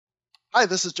Hi,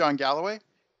 this is Jon Galloway,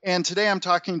 and today I'm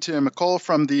talking to Mukul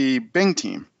from the Bing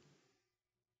team.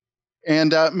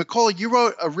 And Mukul, you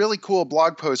wrote a really cool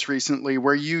blog post recently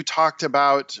where you talked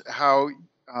about how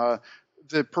uh,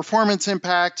 the performance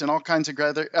impact and all kinds of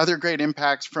other great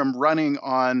impacts from running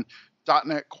on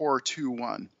 .NET Core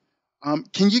 2.1.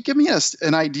 Can you give me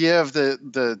an idea of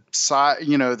the size,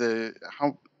 the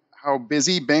how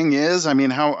busy Bing is? I mean,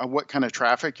 how what kind of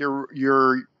traffic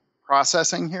you're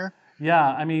processing here?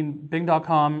 Yeah, I mean,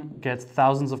 Bing.com gets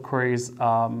thousands of queries,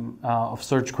 of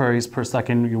search queries per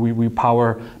second. We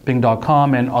power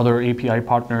Bing.com and other API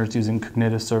partners using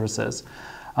cognitive services.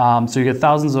 So you get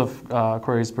thousands of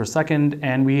queries per second,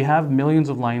 and we have millions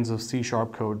of lines of C#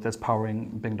 code that's powering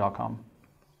Bing.com.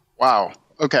 Wow.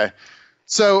 Okay.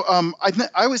 So I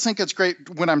always think it's great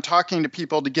when I'm talking to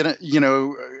people to get it,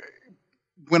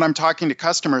 when I'm talking to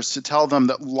customers to tell them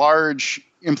that large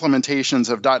implementations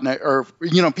of .NET, or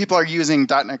people are using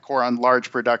 .NET Core on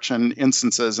large production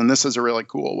instances, and this is a really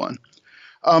cool one.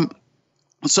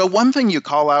 So one thing you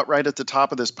call out right at the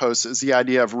top of this post is the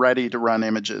idea of ready-to-run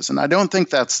images, and I don't think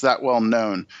that's that well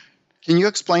known. Can you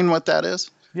explain what that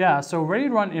is? Yeah, so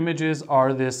ready-to-run images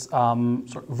are this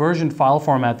sort of version file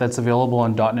format that's available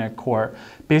on .NET Core.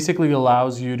 Basically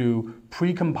allows you to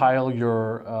pre-compile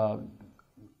your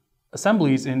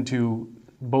assemblies into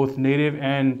both native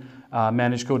and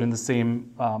managed code in the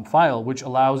same file, which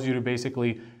allows you to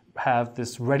basically have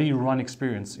this ready-to-run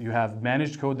experience. You have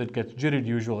managed code that gets jittered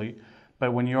usually,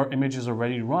 but when your images are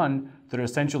ready to run, they're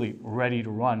essentially ready to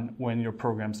run when your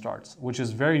program starts, which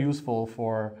is very useful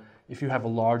for if you have a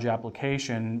large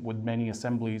application with many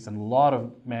assemblies and a lot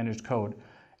of managed code.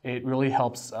 It really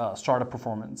helps startup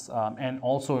performance and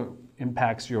also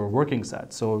impacts your working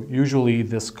set. So usually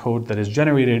this code that is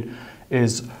generated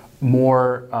is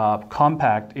more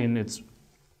compact in its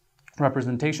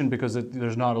representation because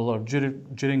there's not a lot of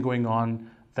jitting going on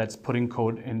that's putting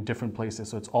code in different places.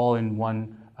 So it's all in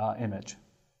one image.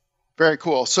 Very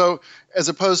cool. So as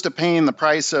opposed to paying the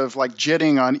price of like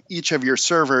jitting on each of your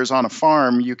servers on a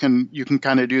farm, you can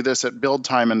kind of do this at build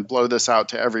time and blow this out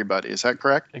to everybody. Is that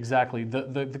correct? Exactly.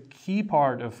 The key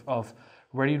part of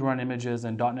ready-to-run images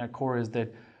and .NET Core is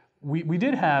that we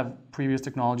did have previous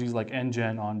technologies like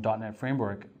NGen on .NET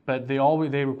Framework, but they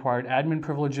required admin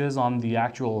privileges on the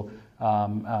actual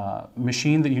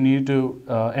machine that you needed to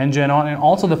NGen on, and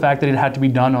also the fact that it had to be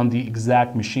done on the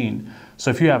exact machine. So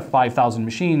if you have 5,000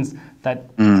 machines,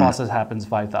 that process happens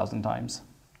 5,000 times.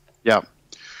 Yeah.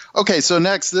 Okay, so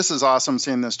next, this is awesome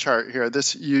seeing this chart here.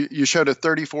 You showed a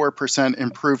 34%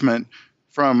 improvement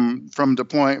from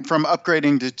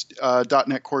upgrading to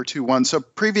 .NET Core 2.1. So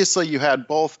previously you had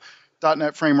both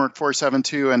 .NET Framework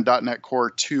 4.7.2 and .NET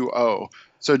Core 2.0.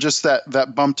 So just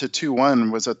that bump to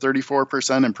 2.1 was a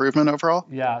 34% improvement overall?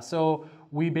 Yeah, so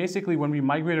we basically, when we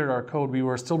migrated our code, we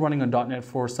were still running on .NET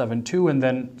 4.7.2, and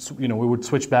then we would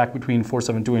switch back between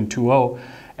 4.7.2 and 2.0.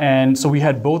 And so we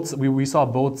had both, we saw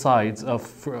both sides of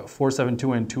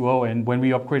 4.7.2 and 2.0, and when we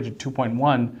upgraded to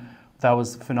 2.1, that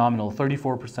was phenomenal,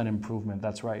 34% improvement,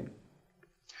 that's right.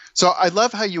 So I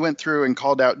love how you went through and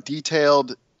called out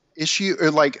detailed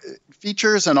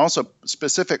features and also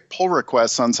specific pull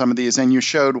requests on some of these, and you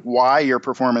showed why your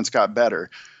performance got better.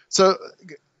 So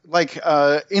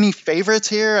any favorites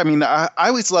here? I mean, I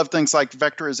always love things like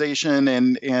vectorization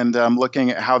and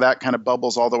looking at how that kind of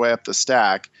bubbles all the way up the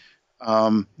stack. They're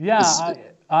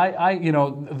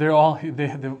all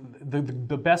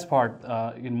the best part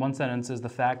in one sentence is the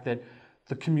fact that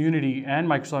the community and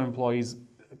Microsoft employees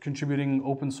contributing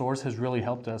open source has really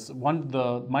helped us.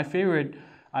 My favorite,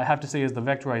 I have to say, is the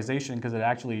vectorization because it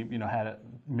actually had a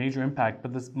major impact.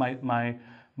 But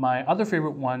my other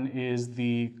favorite one is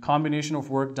the combination of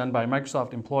work done by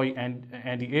Microsoft employee and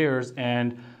Andy Ayers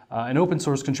and an open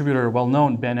source contributor,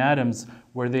 well-known, Ben Adams,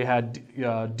 where they had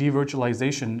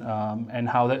de-virtualization and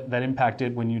how that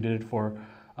impacted when you did it for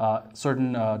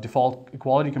certain default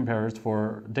equality comparers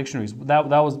for dictionaries. That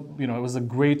was, it was a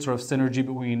great sort of synergy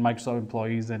between Microsoft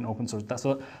employees and open source.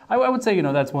 So I would say,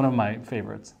 that's one of my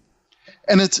favorites.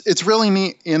 And it's really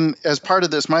neat. As part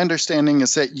of this, my understanding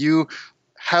is that you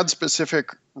had specific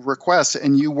requests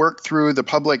and you worked through the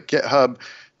public GitHub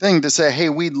thing to say, hey,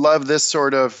 we'd love this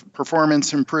sort of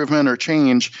performance improvement or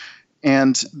change.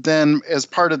 And then as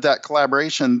part of that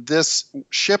collaboration, this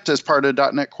shipped as part of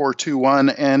 .NET Core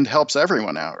 2.1 and helps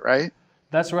everyone out, right?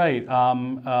 That's right.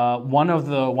 One of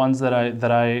the ones that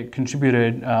I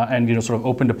contributed and sort of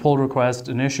opened a pull request,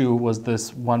 an issue was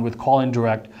this one with call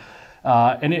indirect.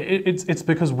 And it's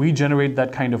because we generate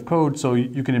that kind of code, so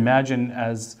you can imagine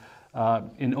as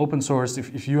In open source,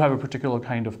 if you have a particular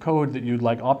kind of code that you'd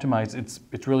like optimized,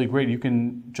 it's really great. You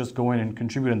can just go in and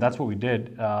contribute, and that's what we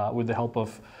did with the help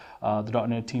of the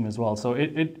 .NET team as well. So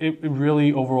it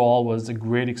really overall was a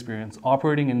great experience.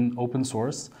 Operating in open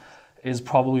source is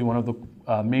probably one of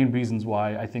the main reasons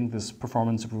why I think this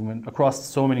performance improvement across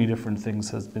so many different things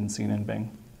has been seen in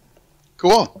Bing.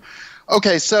 Cool.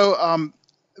 Okay, so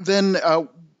then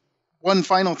one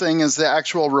final thing is the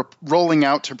actual rolling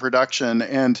out to production.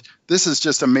 And this is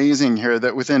just amazing here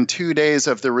that within 2 days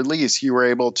of the release, you were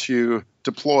able to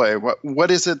deploy. What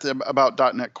is it about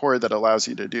 .NET Core that allows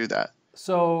you to do that?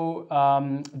 So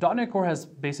 .NET Core has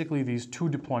basically these two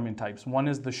deployment types. One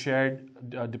is the shared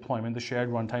deployment, the shared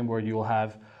runtime, where you'll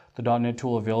have the .NET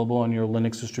tool available on your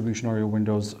Linux distribution or your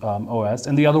Windows OS.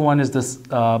 And the other one is this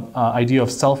idea of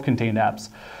self-contained apps.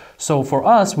 So for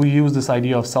us, we use this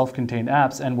idea of self-contained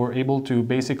apps, and we're able to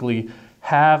basically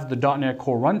have the .NET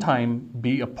Core runtime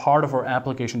be a part of our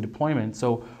application deployment.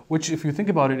 So, which, if you think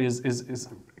about it, is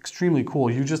extremely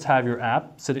cool. You just have your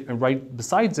app sitting right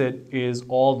besides it is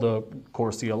all the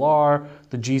core CLR,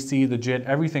 the GC, the JIT,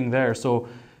 everything there. So,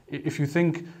 if you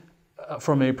think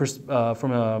from a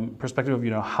perspective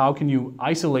of how can you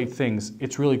isolate things,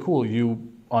 it's really cool.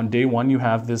 On day one you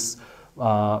have this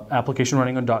application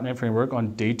running on .NET Framework.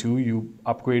 On day two, you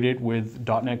upgrade it with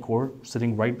 .NET Core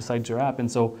sitting right beside your app. And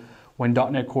so when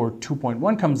 .NET Core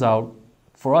 2.1 comes out,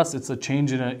 for us, it's a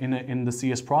change in the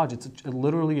CS project. It's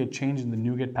literally a change in the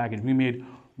NuGet package. We made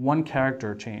one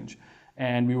character change,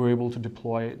 and we were able to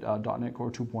deploy .NET Core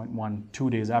 2.1 2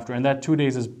 days after. And that 2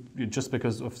 days is just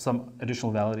because of some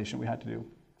additional validation we had to do.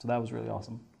 So that was really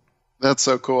awesome. That's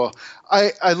so cool.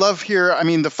 I love here,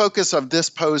 the focus of this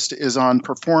post is on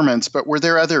performance, but were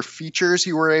there other features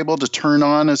you were able to turn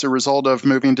on as a result of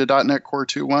moving to .NET Core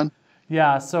 2.1?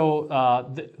 Yeah,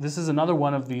 so this is another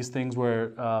one of these things where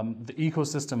the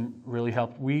ecosystem really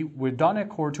helped. With .NET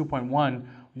Core 2.1,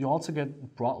 you also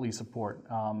get Brotli support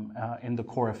in the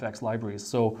Core FX libraries.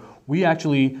 So we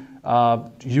actually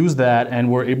use that,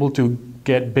 and we're able to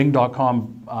get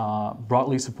Bing.com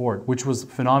Brotli support, which was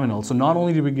phenomenal. So not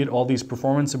only did we get all these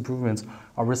performance improvements,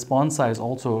 our response size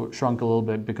also shrunk a little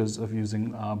bit because of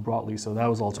using Brotli. So that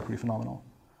was also pretty phenomenal.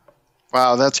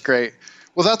 Wow, that's great.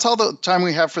 Well, that's all the time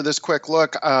we have for this quick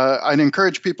look. I'd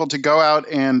encourage people to go out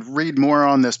and read more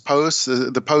on this post.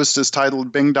 The post is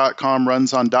titled Bing.com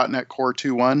runs on .NET Core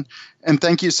 2.1. And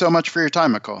thank you so much for your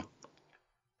time, Mukul.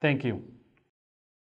 Thank you.